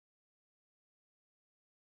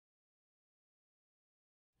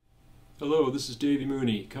Hello, this is Davy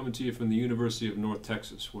Mooney, coming to you from the University of North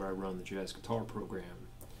Texas, where I run the jazz guitar program.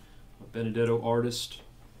 I'm a Benedetto artist,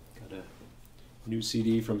 got a new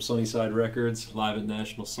CD from Sunnyside Records, live at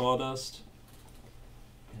National Sawdust,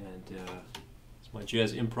 and it's my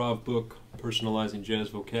jazz improv book, Personalizing Jazz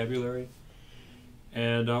Vocabulary.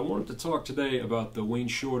 And I wanted to talk today about the Wayne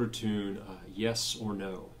Shorter tune, Yes or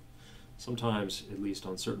No. Sometimes, at least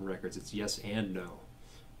on certain records, it's yes and no.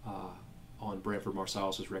 On Branford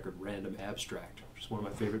Marsalis's record Random Abstract, which is one of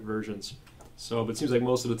my favorite versions. So, but it seems like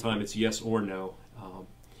most of the time it's yes or no.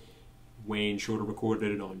 Wayne Shorter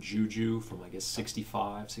recorded it on Juju from I guess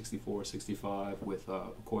 64, 65 with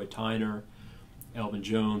McCoy Tyner, Elvin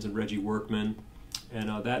Jones, and Reggie Workman. And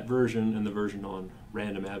that version and the version on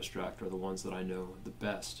Random Abstract are the ones that I know the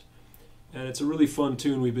best. And it's a really fun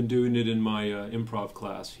tune. We've been doing it in my improv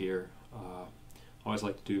class here. I always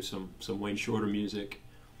like to do some Wayne Shorter music.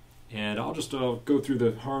 And I'll just go through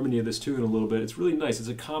the harmony of this tune a little bit. It's really nice. It's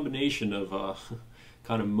a combination of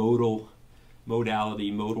kind of modal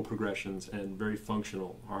progressions and very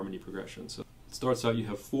functional harmony progressions. So it starts out, you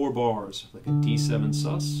have 4 bars, like a D7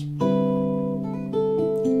 sus, and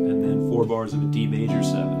then 4 bars of a D major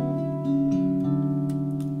 7.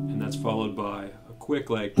 And that's followed by a quick,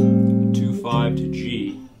 like, 2-5 to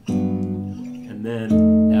G, and then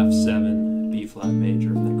F7, B flat major,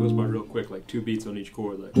 and that goes by real quick, like 2 beats on each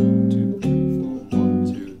chord, like 2, 3, 4,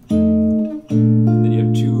 1, 2, 3. Then you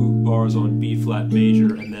have 2 bars on B flat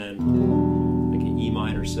major, and then like an E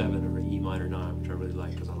minor 7 or an E minor 9, which I really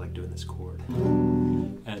like because I like doing this chord.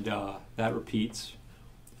 And that repeats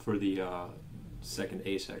for the second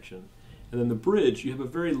A section. And then the bridge, you have a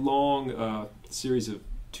very long series of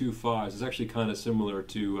 2-5s. It's actually kind of similar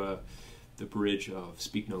to the bridge of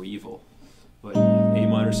Speak No Evil. But A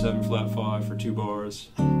minor 7 flat 5 for 2 bars,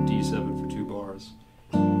 D7 for 2 bars,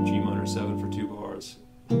 G minor 7 for 2 bars,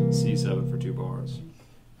 C7 for 2 bars,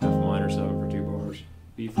 F minor 7 for 2 bars,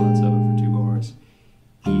 B flat 7 for 2 bars,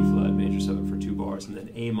 E flat major 7 for 2 bars, and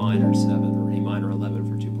then A minor 7 or A minor 11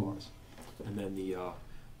 for 2 bars. And then the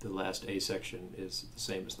last A section is the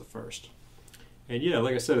same as the first. And yeah,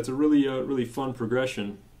 like I said, it's a really fun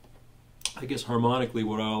progression. I guess harmonically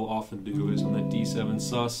what I'll often do is on that D7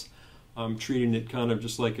 sus, I'm treating it kind of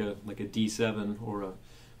just like a D7 or a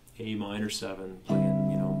A minor 7,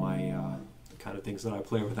 playing, you know, my the kind of things that I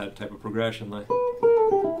play with that type of progression, like you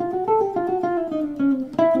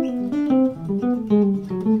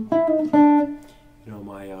know,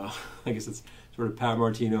 my I guess it's sort of Pat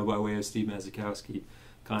Martino by way of Steve Mazikowski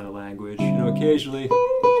kind of language. You know, occasionally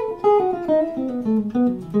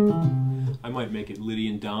I might make it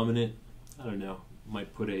Lydian dominant. I don't know.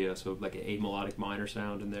 Might put a sort of like an A melodic minor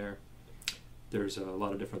sound in there. There's a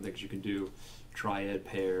lot of different things you can do. Triad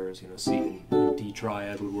pairs, you know, C and D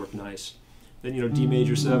triad would work nice. Then, you know, D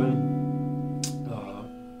major 7.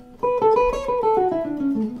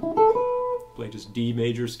 Play just D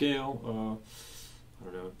major scale. I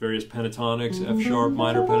don't know, various pentatonics. F sharp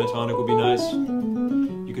minor pentatonic would be nice.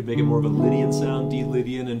 You could make it more of a Lydian sound, D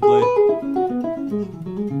Lydian, and play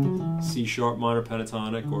C sharp minor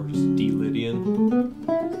pentatonic or just D Lydian.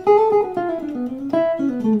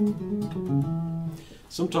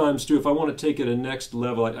 Sometimes, too, if I want to take it a next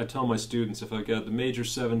level, I tell my students if I got the major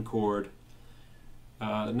 7 chord,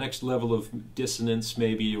 next level of dissonance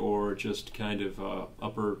maybe, or just kind of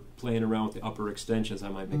playing around with the upper extensions, I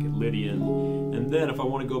might make it Lydian. And then if I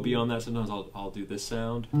want to go beyond that, sometimes I'll do this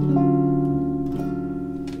sound.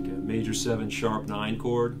 Like a major 7 sharp 9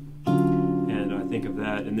 chord. And I think of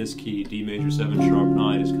that in this key, D major 7 sharp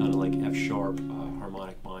 9 is kind of like F sharp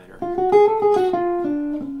harmonic minor.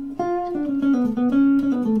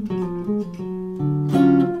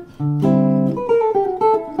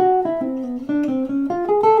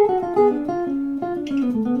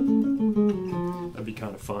 That'd be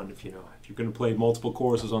kind of fun if you're going to play multiple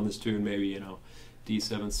choruses on this tune, maybe, you know,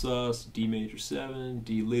 D7 sus, D major 7,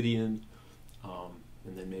 D Lydian,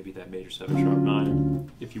 and then maybe that major 7 sharp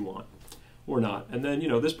 9 if you want, or not. And then, you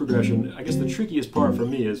know, this progression, I guess the trickiest part for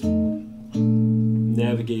me is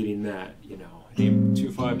navigating that, you know.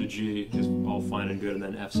 A2-5 to G is all fine and good, and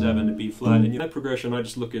then F7 to B flat. And in that progression, I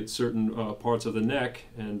just look at certain parts of the neck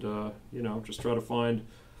and, you know, just try to find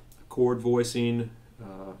chord voicing,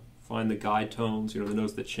 find the guide tones, you know, the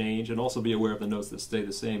notes that change, and also be aware of the notes that stay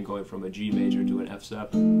the same, going from a G major to an F7.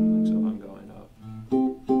 Like so, if I'm going up.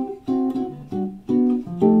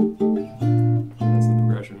 That's the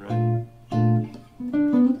progression, right?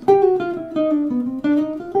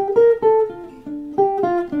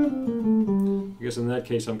 I guess in that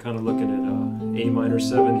case, I'm kind of looking at A minor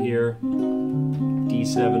 7 here,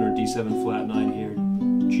 D7 or D7 flat 9 here,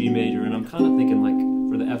 G major, and I'm kind of thinking like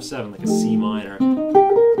for the F7, like a C minor. That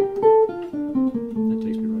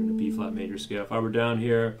takes me right into B flat major scale. If I were down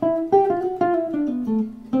here, I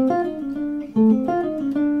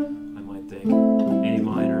might think A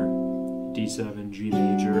minor, D7, G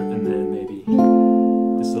major, and then maybe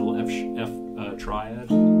this little F triad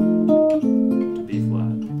to B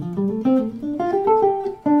flat.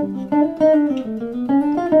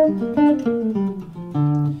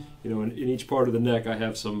 You know, in each part of the neck, I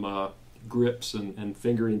have some grips and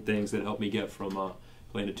fingering things that help me get from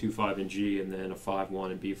playing a 2-5 in G and then a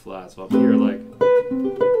 5-1 in B flat. So I'm here like,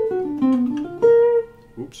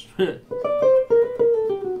 oops.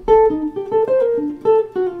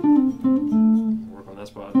 Work on that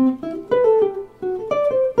spot.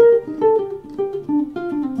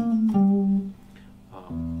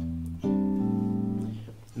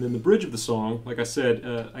 And then the bridge of the song, like I said,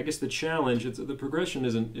 I guess the challenge, the progression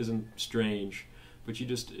isn't strange, but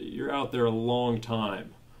you're out there a long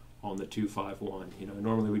time on the 2-5-1. You know,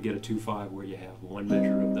 normally we get a 2-5 where you have one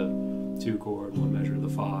measure of the 2 chord, one measure of the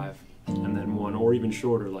 5, and then one, or even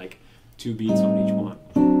shorter, like 2 beats on each one.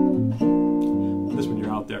 This one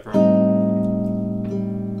you're out there for.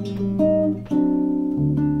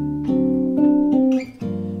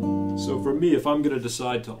 So for me, if I'm going to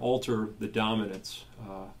decide to alter the dominants,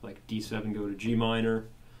 like D7 go to G minor,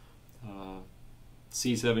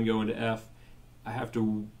 C7 go into F, I have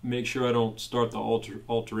to make sure I don't start the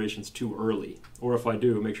alterations too early, or if I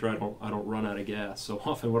do, make sure I don't run out of gas. So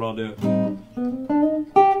often what I'll do,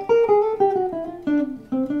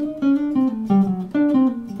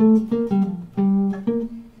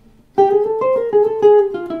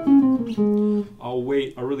 I'll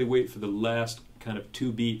really wait for the last kind of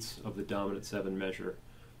 2 beats of the dominant 7 measure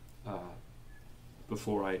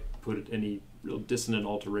before I put any real dissonant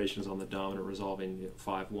alterations on the dominant, resolving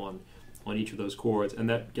 5-1 on each of those chords. And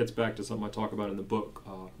that gets back to something I talk about in the book,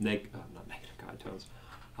 not negative guide tones,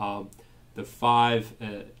 the 5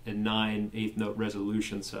 and 9 eighth note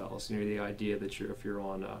resolution cells. You know, the idea that if you're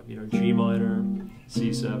on you know, G minor,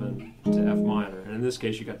 C7 to F minor, and in this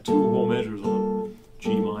case you got 2 whole measures on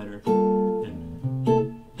G minor.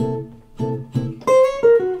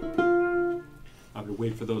 I would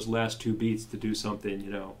wait for those last 2 beats to do something,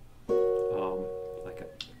 you know, like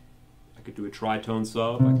I could do a tritone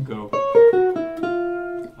sub. I could go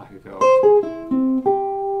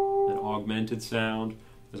an augmented sound.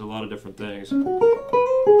 There's a lot of different things,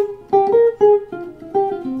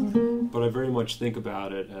 but I very much think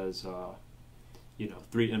about it as you know,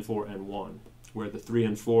 3 and 4 and 1, where the 3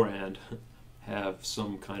 and 4 and have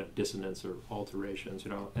some kind of dissonance or alterations,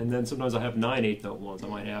 you know. And then sometimes I have 9 eighth note ones. I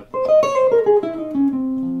might have,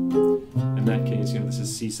 in that case, you know, this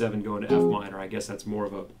is C7 going to F minor. I guess that's more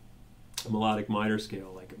of a melodic minor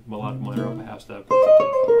scale, like a melodic minor up a half step.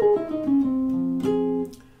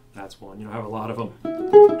 That's one. You know, I have a lot of them.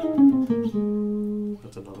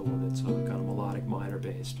 That's another one that's kind of melodic minor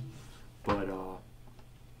based. But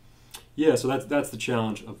yeah, so that's the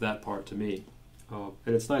challenge of that part to me. And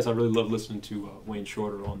it's nice. I really love listening to Wayne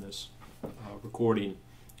Shorter on this recording.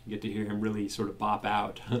 You get to hear him really sort of bop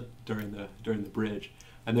out during the bridge.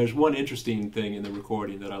 And there's one interesting thing in the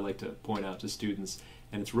recording that I like to point out to students,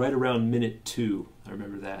 and it's right around minute 2. I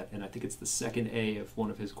remember that, and I think it's the second A of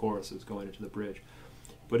one of his choruses going into the bridge.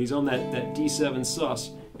 But he's on that D7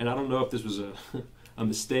 sus, and I don't know if this was a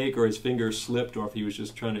mistake or his finger slipped or if he was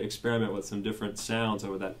just trying to experiment with some different sounds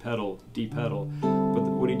over that pedal, D pedal. But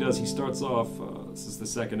what he does, he starts off, this is the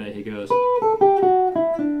second A, he goes,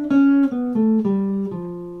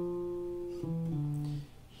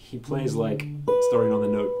 he plays like, starting on the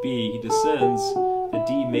note B, he descends a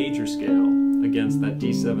D major scale against that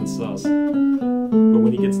D7 sus. But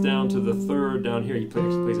when he gets down to the 3rd down here, he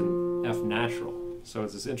plays an F natural. So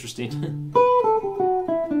it's this interesting.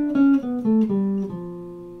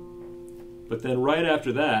 But then right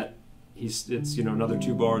after that, it's you know, another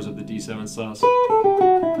 2 bars of the D7 sus.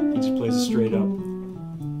 He just plays a straight up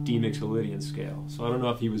D Mixolydian scale. So I don't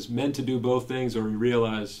know if he was meant to do both things or he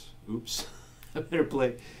realized, oops, I better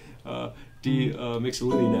play D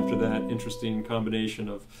Mixolydian after that interesting combination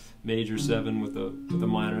of major 7 with a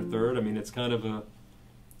minor 3rd. I mean, it's kind of a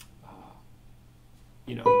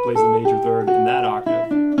you know, he plays the major 3rd in that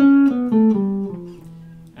octave,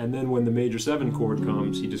 and then when the major 7 chord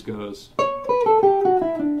comes, he just goes,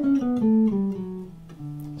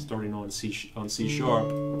 starting on C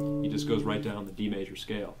sharp, he just goes right down the D major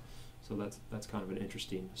scale. So that's kind of an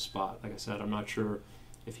interesting spot. Like I said, I'm not sure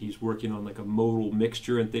if he's working on like a modal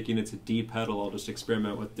mixture and thinking it's a D pedal. I'll just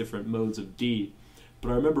experiment with different modes of D. But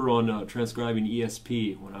I remember on transcribing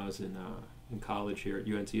ESP when I was in in college here at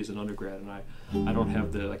UNT as an undergrad, and I don't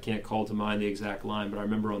have I can't call to mind the exact line, but I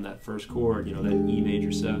remember on that first chord, you know, that E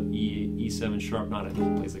major 7, E7 sharp 9, I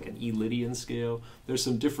think he plays like an E Lydian scale. There's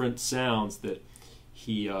some different sounds that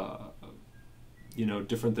he, you know,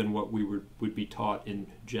 different than what we would be taught in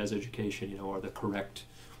jazz education, you know, are the correct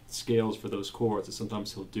scales for those chords that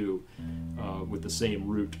sometimes he'll do with the same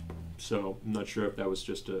root. So I'm not sure if that was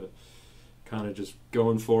just a kind of just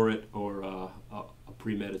going for it or a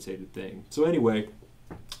premeditated thing. So anyway,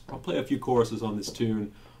 I'll play a few choruses on this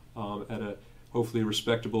tune at a hopefully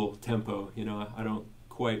respectable tempo. You know, I don't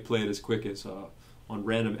quite play it as quick as on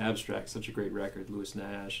Random Abstract, such a great record, Lewis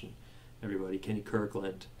Nash and everybody, Kenny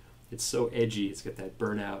Kirkland. It's so edgy. It's got that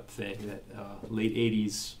burnout thing, that late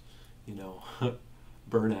 80s, you know,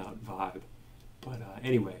 burnout vibe. But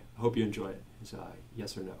anyway, I hope you enjoy it. It's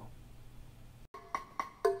yes or no.